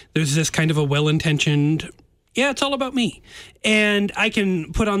 That there's this kind of a well-intentioned, it's all about me. And I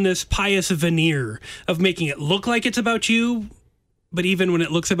can put on this pious veneer of making it look like it's about you, but even when it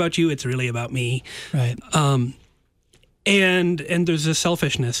looks about you, it's really about me. Right. And there's this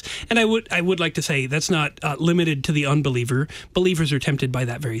selfishness. And I would like to say that's not limited to the unbeliever. Believers are tempted by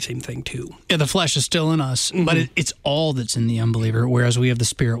that very same thing too. Yeah, the flesh is still in us, but it's all that's in the unbeliever, whereas we have the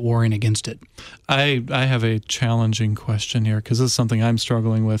Spirit warring against it. I have a challenging question here, because this is something I'm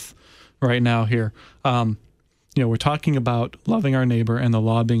struggling with right now here. We're talking about loving our neighbor and the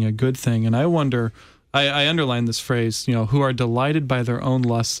law being a good thing. And I wonder, I underline this phrase, who are delighted by their own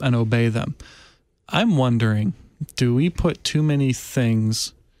lusts and obey them. I'm wondering, do we put too many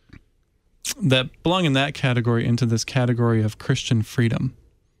things that belong in that category into this category of Christian freedom?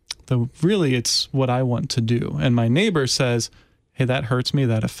 Though really it's what I want to do. And my neighbor says, hey, that hurts me,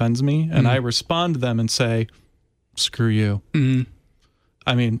 that offends me. And I respond to them and say, screw you. Mm-hmm.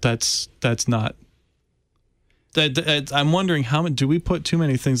 I mean, that's not... I'm wondering, do we put too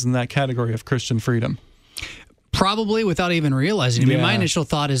many things in that category of Christian freedom? Probably without even realizing. I mean, my initial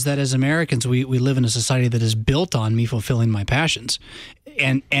thought is that as Americans, we live in a society that is built on me fulfilling my passions.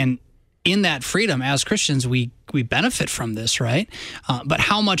 And in that freedom, as Christians, we benefit from this, right? But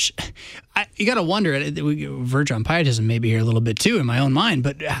how much... you got to wonder, we verge on pietism maybe here a little bit too in my own mind,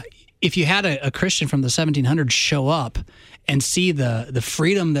 but if you had a Christian from the 1700s show up and see the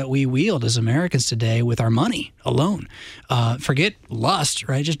freedom that we wield as Americans today with our money alone. Forget lust,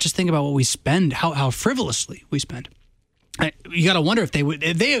 right? Just think about what we spend, how frivolously we spend. You got to wonder if they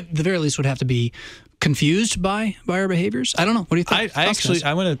at the very least would have to be confused by our behaviors. I don't know. What do you think?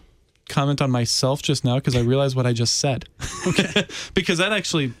 I want to comment on myself just now because I realized what I just said. Okay. Because that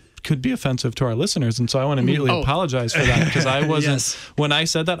actually could be offensive to our listeners, and so I want to immediately apologize for that, because I wasn't when I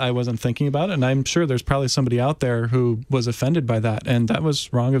said that, I wasn't thinking about it, and I'm sure there's probably somebody out there who was offended by that, and that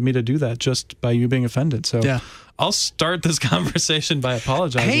was wrong of me to do that just by you being offended. So I'll start this conversation by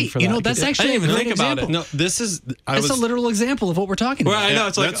apologizing for that. Hey, that's actually I didn't even think example. about it. No, this is... It's a literal example of what we're talking about. Well, I know,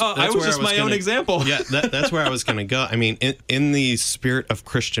 it's like, I was just my own example. Yeah, that's where I was going to go. I mean, in the spirit of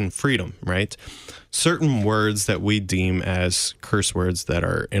Christian freedom, right? Certain words that we deem as curse words that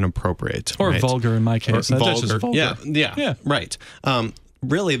are inappropriate. Or vulgar in my case. Or vulgar. Yeah, right.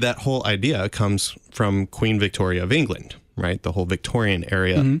 really that whole idea comes from Queen Victoria of England, right? The whole Victorian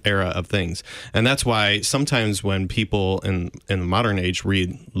era of things. And that's why sometimes when people in the modern age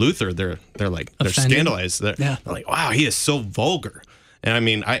read Luther, they're scandalized. They're like, wow, he is so vulgar. And I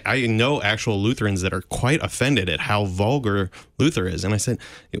mean, I know actual Lutherans that are quite offended at how vulgar Luther is. And I said,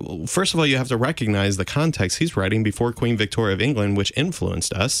 well, first of all, you have to recognize the context. He's writing before Queen Victoria of England, which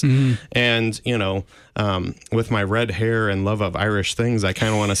influenced us. And, with my red hair and love of Irish things, I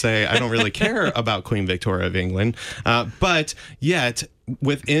kind of want to say I don't really care about Queen Victoria of England. But yet,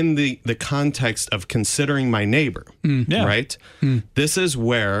 within the context of considering my neighbor, right? This is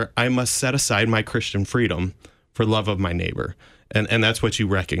where I must set aside my Christian freedom for love of my neighbor. And that's what you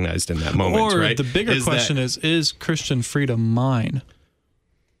recognized in that moment, right? Or the bigger question is Christian freedom mine?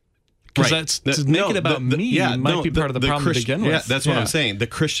 Because to make it about me might be part of the problem to begin with. Yeah, that's what I'm saying. The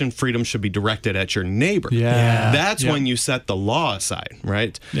Christian freedom should be directed at your neighbor. That's when you set the law aside,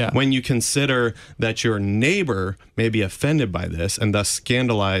 right? When you consider that your neighbor may be offended by this and thus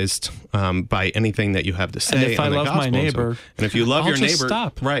scandalized by anything that you have to say. And if I love my neighbor, and if you love your neighbor,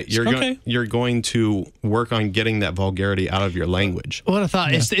 stop. right, you're going to work on getting that vulgarity out of your language. What a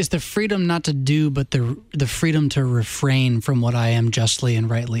thought! It's the freedom not to do, but the freedom to refrain from what I am justly and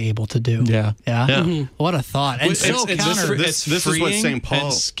rightly able to do. What a thought! And this is what St. Paul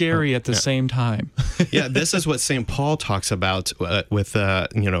and scary at the same time. This is what St. Paul talks about with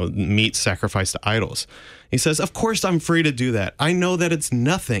meat sacrificed to idols. He says, "Of course, I'm free to do that. I know that it's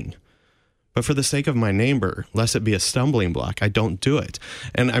nothing, but for the sake of my neighbor, lest it be a stumbling block, I don't do it."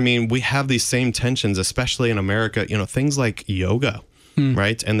 And I mean, we have these same tensions, especially in America. Things like yoga.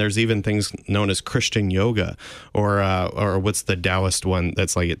 Right, and there's even things known as Christian yoga, or what's the Taoist one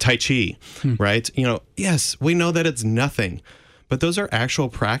that's like Tai Chi, right? Yes, we know that it's nothing, but those are actual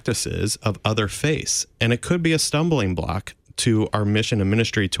practices of other faiths, and it could be a stumbling block to our mission and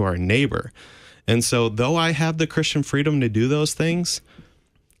ministry to our neighbor. And so, though I have the Christian freedom to do those things,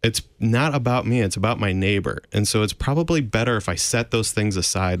 it's not about me, it's about my neighbor. And so it's probably better if I set those things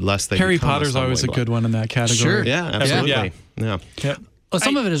aside, lest they Harry become Potter's always a good one in that category. Sure. Yeah, absolutely. Yeah. Well,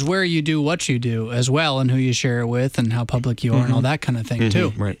 some of it is where you do what you do as well, and who you share it with, and how public you are, and all that kind of thing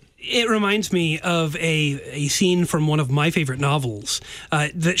too. Right. It reminds me of a scene from one of my favorite novels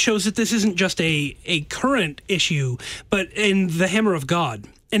that shows that this isn't just a current issue, but in The Hammer of God.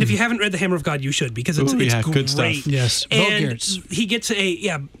 And if you haven't read The Hammer of God, you should, because it's great. Good stuff. Yes. Bo Giertz. He gets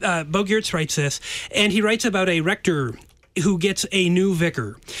Bo Giertz writes this, and he writes about a rector who gets a new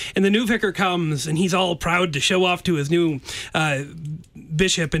vicar. And the new vicar comes, and he's all proud to show off to his new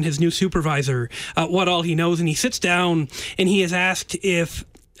bishop and his new supervisor what all he knows. And he sits down, and he is asked if,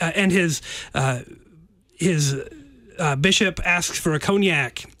 and his bishop asks for a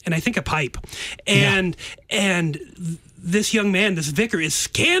cognac, and I think a pipe. And this young man, this vicar, is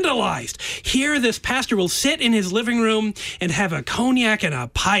scandalized. Here, this pastor will sit in his living room and have a cognac and a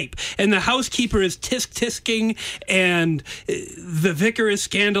pipe, and the housekeeper is tisk-tisking, and the vicar is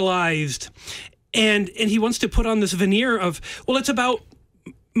scandalized. And he wants to put on this veneer of, well, it's about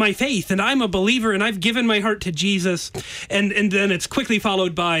my faith, and I'm a believer, and I've given my heart to Jesus. And then it's quickly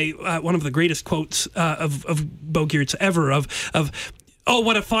followed by one of the greatest quotes of Bo Giertz ever, of "Oh,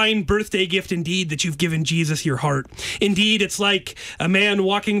 what a fine birthday gift indeed that you've given Jesus your heart. Indeed, it's like a man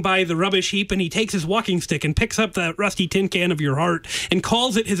walking by the rubbish heap, and he takes his walking stick and picks up the rusty tin can of your heart and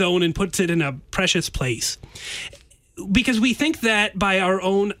calls it his own and puts it in a precious place." Because we think that by our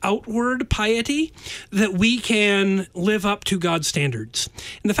own outward piety that we can live up to God's standards.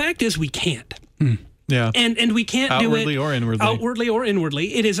 And the fact is we can't. Yeah. And we can't do it outwardly or inwardly. Outwardly or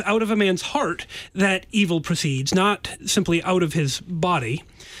inwardly. It is out of a man's heart that evil proceeds, not simply out of his body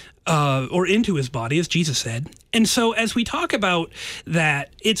or into his body, as Jesus said. And so as we talk about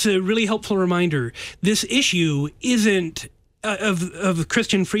that, it's a really helpful reminder. This issue isn't of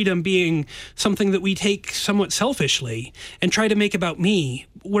Christian freedom being something that we take somewhat selfishly and try to make about me,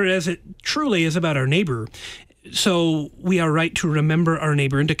 whereas it truly is about our neighbor. So we are right to remember our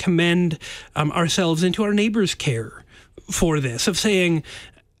neighbor and to commend ourselves into our neighbor's care for this, of saying,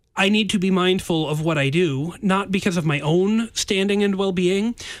 I need to be mindful of what I do, not because of my own standing and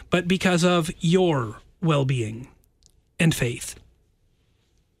well-being, but because of your well-being and faith.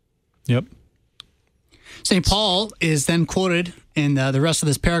 Yep. St. Paul is then quoted in the rest of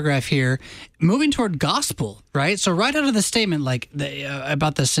this paragraph here, moving toward gospel, right? So right out of the statement, like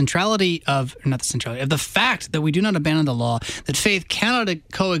about the centrality of, not the centrality, of the fact that we do not abandon the law, that faith cannot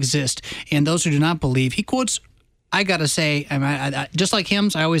coexist in those who do not believe. He quotes, I got to say, I just like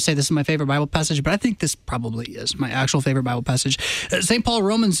hymns, I always say this is my favorite Bible passage, but I think this probably is my actual favorite Bible passage. St. Paul,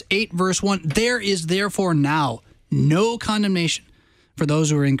 Romans 8, verse 1, there is therefore now no condemnation for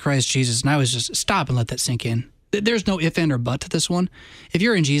those who are in Christ Jesus. And I was just, stop and let that sink in. There's no if, and, or but to this one. If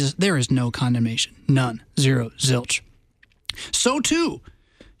you're in Jesus, there is no condemnation. None. Zero. Zilch. So too,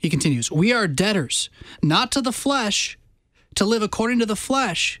 he continues, we are debtors, not to the flesh, to live according to the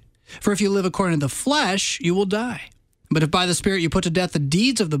flesh. For if you live according to the flesh, you will die. But if by the Spirit you put to death the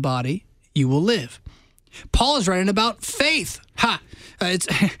deeds of the body, you will live. Paul is writing about faith. It's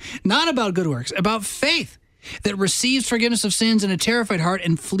not about good works, about faith that receives forgiveness of sins in a terrified heart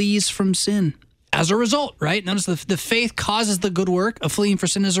and flees from sin. As a result, right? Notice the faith causes the good work of fleeing for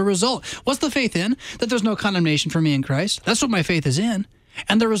sin as a result. What's the faith in? That there's no condemnation for me in Christ. That's what my faith is in.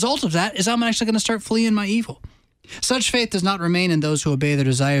 And the result of that is I'm actually going to start fleeing my evil. Such faith does not remain in those who obey their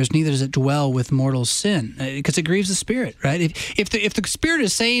desires, neither does it dwell with mortal sin, because it grieves the Spirit, right? If the Spirit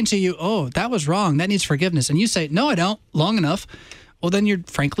is saying to you, oh, that was wrong, that needs forgiveness, and you say, no, I don't, long enough, well, then you're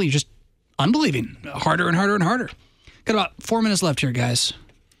just unbelieving, harder and harder and harder. Got about 4 minutes left here, guys.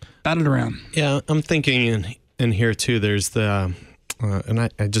 Bat it around. Yeah, I'm thinking in here too, there's the, and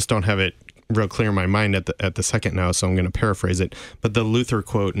I just don't have it real clear in my mind at the second now, so I'm going to paraphrase it, but the Luther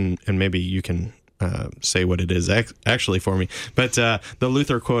quote, and maybe you can say what it is actually for me, but the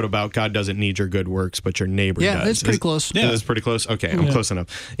Luther quote about God doesn't need your good works, but your neighbor does. Yeah, that's pretty close. Yeah, that's pretty close. Okay, I'm close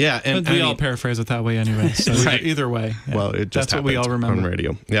enough. Yeah, and we all paraphrase it that way anyway. So right. Either way, yeah. Well, it just that's what we all remember on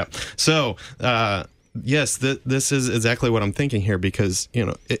radio. Yeah. So yes, this is exactly what I'm thinking here, because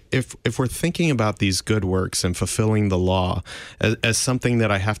if we're thinking about these good works and fulfilling the law as something that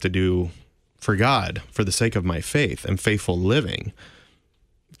I have to do for God for the sake of my faith and faithful living,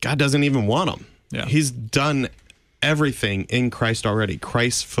 God doesn't even want them. Yeah. He's done everything in Christ already.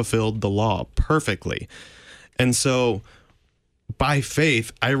 Christ fulfilled the law perfectly. And so by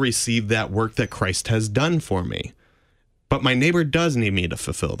faith, I receive that work that Christ has done for me. But my neighbor does need me to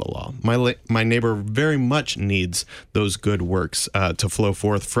fulfill the law. My neighbor very much needs those good works to flow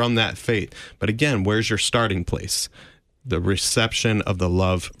forth from that faith. But again, where's your starting place? The reception of the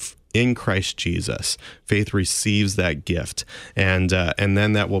love in Christ Jesus. Faith receives that gift, and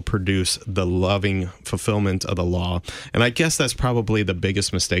then that will produce the loving fulfillment of the law. And I guess that's probably the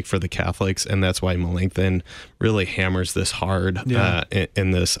biggest mistake for the Catholics, and that's why Melanchthon really hammers this hard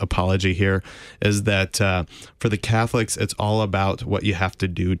in this apology here, is that for the Catholics, it's all about what you have to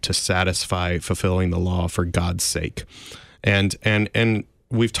do to satisfy fulfilling the law for God's sake. And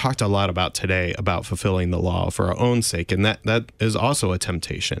we've talked a lot about today about fulfilling the law for our own sake, and that is also a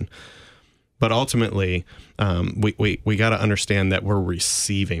temptation. But ultimately, we got to understand that we're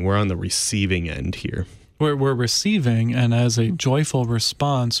on the receiving end here. We're receiving, and as a joyful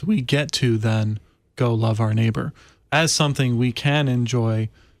response, we get to then go love our neighbor as something we can enjoy,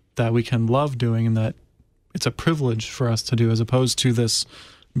 that we can love doing, and that it's a privilege for us to do, as opposed to this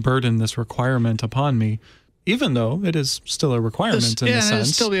burden, this requirement upon me. Even though it is still a requirement in a sense. It'll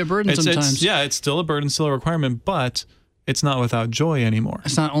still be a burden sometimes. It's still a burden, still a requirement, but it's not without joy anymore.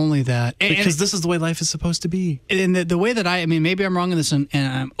 It's not only that. Because this is the way life is supposed to be. And the way that I mean, maybe I'm wrong in this and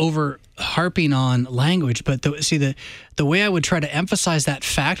I'm over harping on language, but the way I would try to emphasize that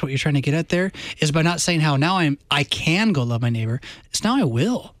fact, what you're trying to get at there, is by not saying how now I can go love my neighbor. It's now I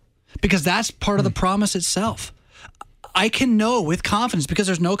will. Because that's part of the promise itself. I can know with confidence, because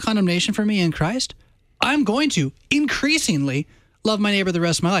there's no condemnation for me in Christ, I'm going to increasingly love my neighbor the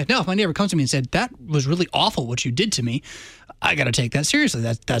rest of my life. Now, if my neighbor comes to me and said, that was really awful what you did to me, I got to take that seriously.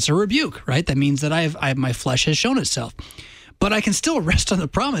 That's a rebuke, right? That means that my flesh has shown itself. But I can still rest on the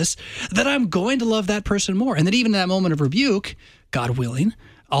promise that I'm going to love that person more. And that even in that moment of rebuke, God willing,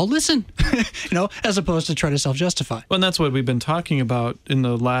 I'll listen, as opposed to try to self-justify. Well, and that's what we've been talking about in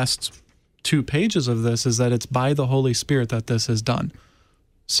the last 2 pages of this, is that it's by the Holy Spirit that this is done.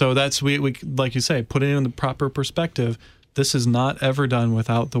 So that's, we like you say, put it in the proper perspective. This is not ever done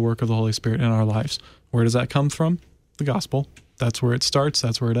without the work of the Holy Spirit in our lives. Where does that come from? The gospel. That's where it starts.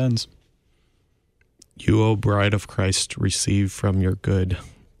 That's where it ends. You, O bride of Christ, receive from your good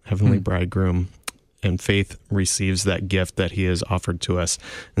heavenly bridegroom, and faith receives that gift that he has offered to us.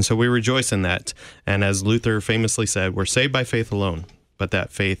 And so we rejoice in that. And as Luther famously said, we're saved by faith alone, but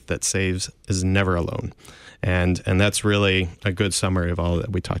that faith that saves is never alone. And that's really a good summary of all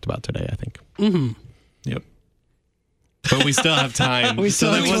that we talked about today, I think. Mm-hmm. Yep. But we still have time. We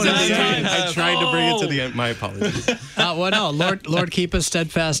still have time. I tried to bring it to the end. My apologies. Well, no, Lord, keep us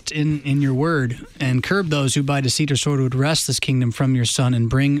steadfast in your word, and curb those who by deceit or sword would wrest this kingdom from your Son and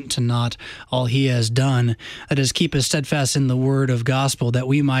bring to naught all he has done. That is, keep us steadfast in the word of gospel, that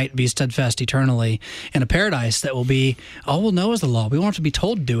we might be steadfast eternally in a paradise that will be, all we'll know is the law. We won't have to be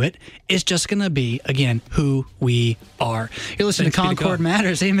told to do it. It's just going to be, again, who we are. You're listening to Concord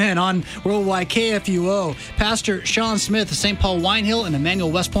Matters, amen, on Worldwide KFUO. Pastor Sean Smith Smith of St. Paul Wine Hill in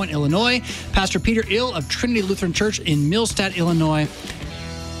Emmanuel, West Point, Illinois. Pastor Peter Ill of Trinity Lutheran Church in Millstadt, Illinois.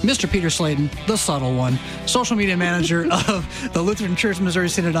 Mr. Peter Slayton, the subtle one, social media manager of the Lutheran Church Missouri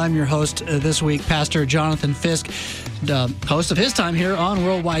Synod. I'm your host this week, Pastor Jonathan Fisk, host of his time here on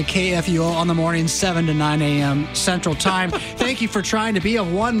Worldwide KFUO on the morning, 7 to 9 a.m. Central Time. Thank you for trying to be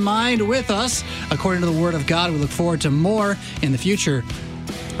of one mind with us. According to the Word of God, we look forward to more in the future.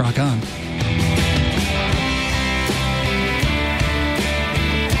 Rock on.